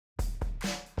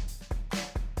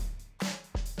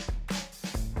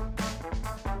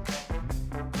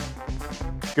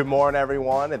Good morning,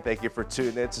 everyone, and thank you for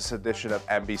tuning in to this edition of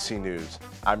MBC News.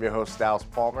 I'm your host, Dallas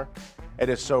Palmer. It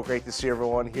is so great to see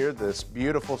everyone here this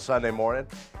beautiful Sunday morning.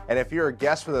 And if you're a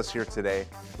guest with us here today,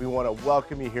 we want to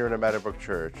welcome you here in the Meadowbrook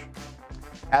Church.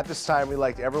 At this time, we'd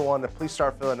like everyone to please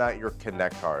start filling out your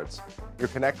Connect cards. Your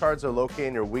Connect cards are located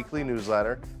in your weekly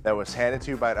newsletter that was handed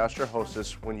to you by an usher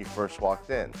hostess when you first walked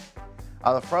in.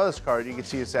 On the front of this card, you can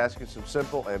see it's asking some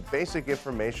simple and basic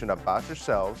information about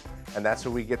yourselves, and that's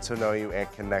so we get to know you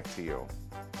and connect to you.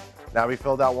 Now, we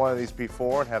filled out one of these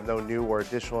before and have no new or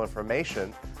additional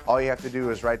information. All you have to do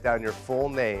is write down your full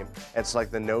name and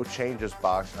select the No Changes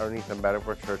box underneath the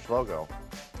Meadowbrook Church logo.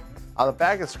 On the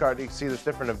back of this card, you can see there's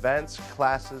different events,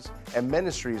 classes, and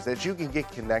ministries that you can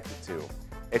get connected to.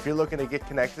 If you're looking to get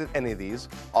connected to any of these,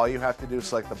 all you have to do is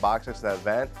select the box next to that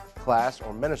event, class,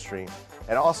 or ministry.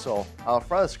 And also, on the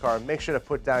front of this card, make sure to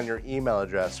put down your email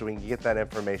address so we can get that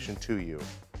information to you.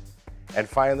 And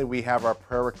finally, we have our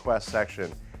prayer request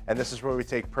section. And this is where we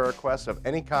take prayer requests of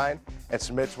any kind and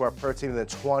submit to our prayer team within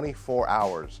 24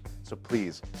 hours. So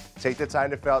please, take the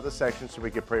time to fill out this section so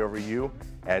we can pray over you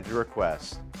and your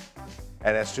requests.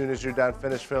 And as soon as you're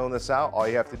finished filling this out, all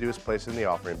you have to do is place it in the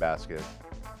offering basket.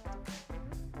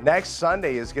 Next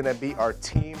Sunday is going to be our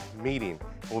team meeting.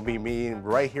 We'll be meeting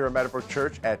right here at Meadowbrook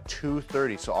Church at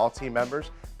 2:30. So all team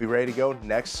members, be ready to go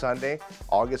next Sunday,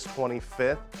 August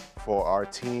 25th, for our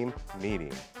team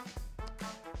meeting.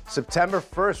 September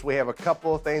 1st, we have a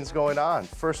couple of things going on.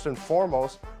 First and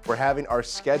foremost, we're having our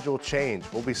schedule change.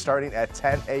 We'll be starting at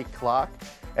 10 o'clock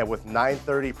and with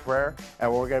 9:30 prayer,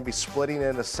 and we're going to be splitting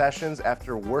into sessions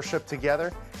after worship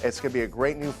together. It's going to be a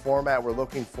great new format. We're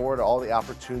looking forward to all the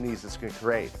opportunities it's going to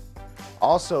create.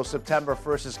 Also, September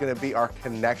 1st is going to be our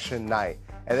connection night,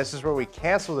 and this is where we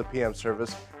cancel the PM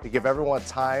service to give everyone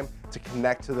time to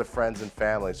connect to their friends and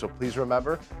family. So please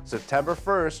remember, September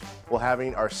 1st, we're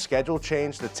having our schedule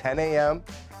change to 10 a.m.,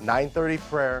 9:30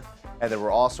 prayer, and then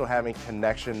we're also having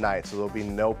connection night, so there'll be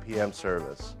no PM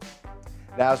service.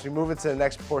 Now, as we move into the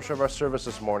next portion of our service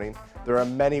this morning, there are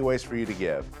many ways for you to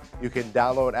give. You can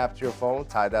download an app to your phone,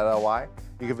 Tithe.ly.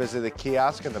 You can visit the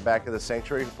kiosk in the back of the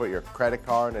sanctuary. You can put your credit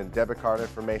card and debit card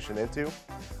information into,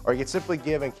 or you can simply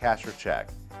give in cash or check.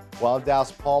 Well, I'm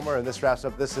Dallas Palmer, and this wraps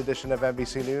up this edition of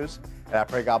MBC News, and I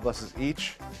pray God blesses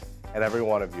each and every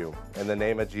one of you. In the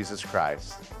name of Jesus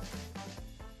Christ.